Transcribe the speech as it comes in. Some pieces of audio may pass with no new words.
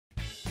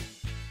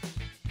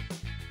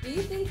Do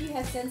you think you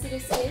have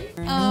sensitive skin?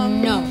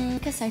 No,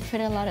 because I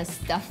put a lot of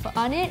stuff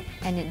on it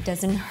and it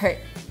doesn't hurt.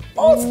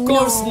 Of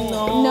course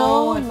not.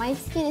 No, my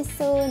skin is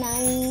so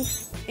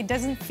nice. It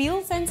doesn't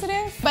feel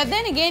sensitive. But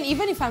then again,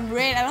 even if I'm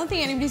red, I don't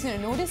think anybody's gonna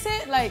notice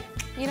it. Like,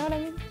 you know what I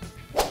mean?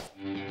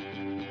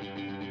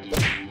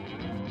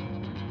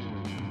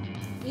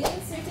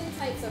 Eating certain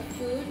types of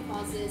food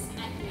causes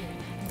acne.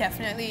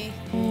 Definitely.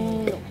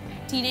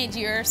 Teenage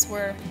years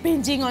were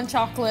binging on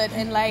chocolate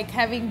and like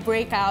having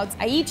breakouts.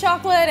 I eat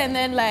chocolate and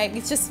then like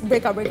it's just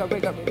breakout.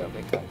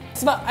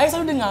 Sebab I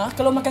selalu dengar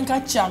kalau makan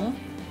kacang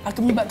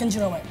akan menyebabkan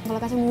jerawat. Kalau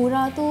kacang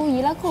murah tu,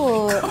 yelah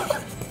kot.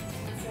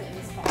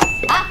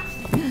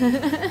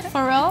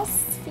 For else?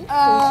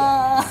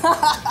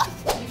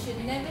 You should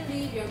never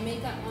leave your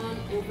makeup on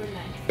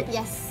overnight.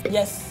 Yes.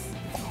 Yes.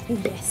 Oh,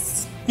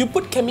 yes. You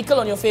put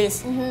chemical on your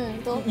face.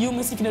 Betul. You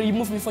mesti kena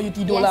remove before you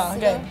tidur Yes, lah,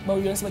 kan? betul. Baru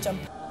you rasa macam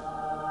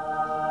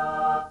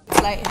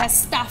Like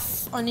has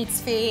stuff on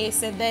its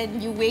face and then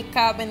you wake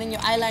up and then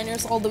your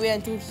eyeliner's all the way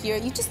until here.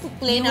 You just look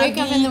plain You wake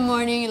up ugly. in the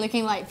morning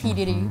looking like P.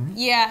 Diddy.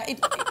 Yeah.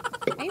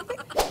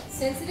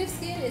 Sensitive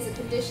skin is a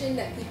condition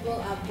that people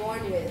are born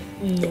with.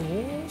 no,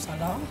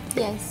 salah.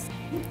 Yes.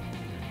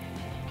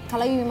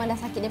 Kalau you memang dah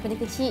sakit daripada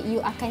kecil,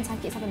 you akan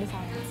sakit sampai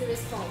besar. Answer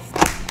is false.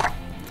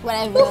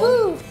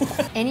 Whatever.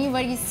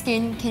 Anybody's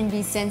skin can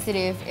be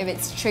sensitive if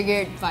it's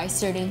triggered by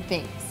certain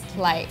things,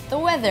 like the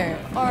weather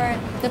or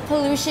the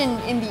pollution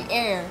in the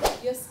air.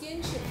 Your skin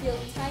should feel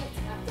tight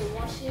after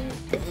washing.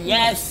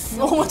 Yes.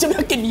 Oh, macam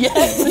yakin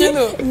yes macam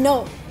tu.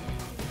 No.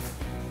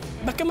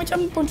 Bahkan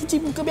macam pun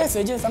cuci muka biasa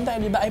je. Sometimes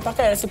bila I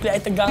pakai rasa kulit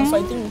I tegang, so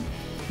I think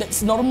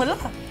that's normal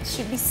lah.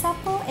 Should be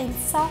supple and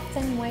soft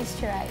and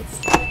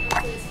moisturized.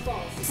 Answer is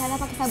false. Cara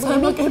pakai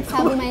sabun ni,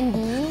 sabun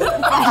mandi.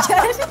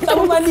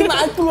 Sabun mandi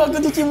mak aku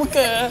cuci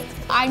muka.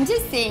 I'm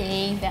just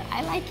saying that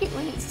I like it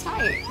when it's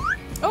tight.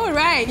 Oh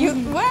right. You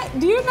what?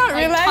 Do you not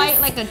Like realize? tight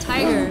like a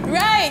tiger.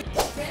 Right.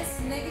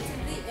 Stress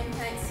negatively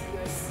impacts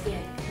your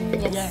skin.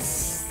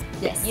 Yes.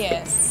 Yes.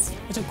 Yes.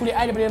 Macam kulit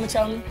I daripada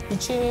macam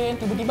licin,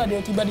 tiba-tiba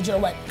ada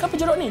jerawat. Kenapa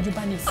jerawat ni?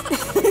 Jumpa Hanif.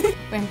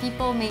 When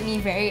people make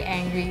me very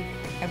angry,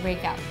 I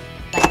break out.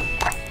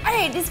 Like,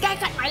 hey, this guy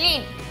cut my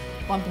lip.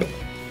 One blip.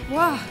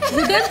 Wow.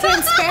 You damn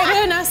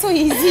transparent. Not so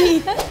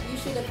easy. You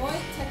should avoid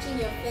touching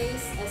your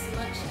face as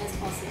much as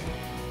possible.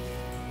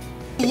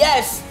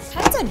 Yes.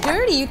 Hands are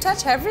dirty. You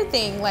touch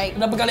everything. Like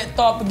Dah pegang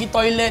laptop, pergi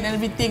toilet and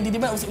everything,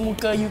 tiba-tiba nak usik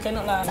muka, you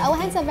cannot lah. Our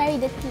hands are very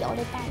dirty all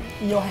the time.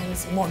 Your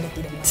hands more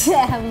dirty than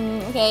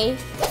mine. Okay.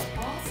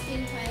 All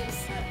skin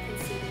types are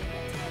considered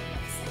a type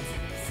of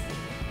sensitive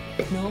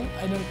skin. No,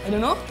 I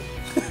don't know.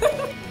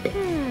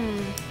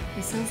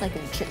 It sounds like a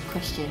trick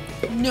question.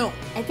 no.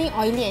 I think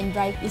oily and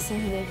dry is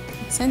sensitive.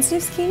 Sensitive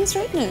skin is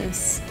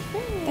redness.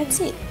 That's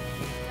it.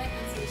 Right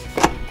answer is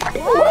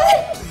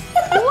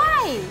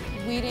Why?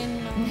 We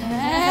didn't know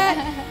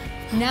that.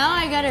 Now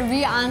I gotta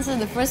re-answer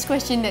the first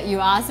question that you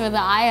asked whether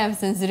I have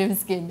sensitive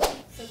skin.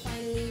 So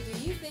finally, do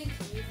you think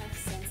you have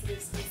sensitive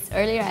skin?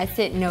 Earlier I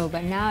said no,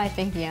 but now I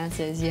think the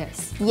answer is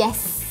yes.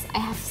 Yes, I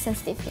have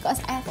sensitive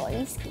because I have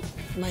oily skin.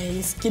 My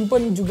skin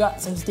pun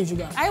juga sensitif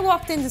juga. I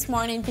walked in this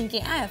morning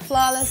thinking I have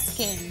flawless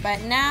skin,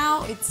 but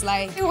now it's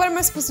like, what am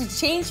I supposed to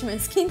change?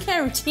 My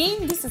skincare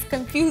routine? This is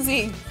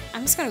confusing.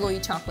 I'm just gonna go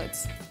eat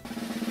chocolates.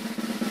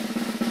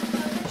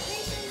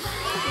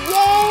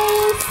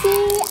 Yay!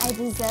 See, I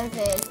deserve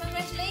it.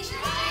 Congratulations!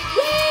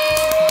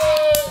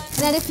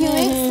 Another few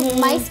weeks,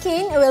 my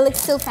skin will look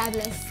so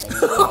fabulous.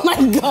 Oh my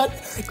god.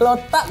 Kalau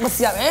tak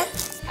bersiap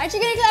Aren't you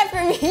gonna clap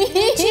for me?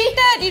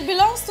 Cheated! It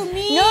belongs to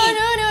me! No.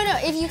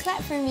 If you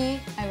clap for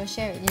me, I will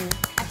share with you.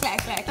 I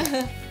clap.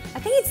 I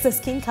think it's the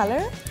skin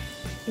color.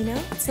 You know?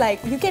 It's like,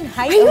 you can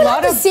hide you a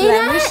allowed lot to of say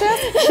that?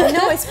 blemishes. I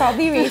know it's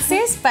probably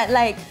racist, but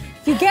like,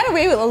 you get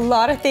away with a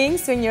lot of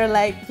things when you're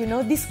like, you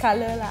know, this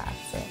color lah.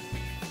 So.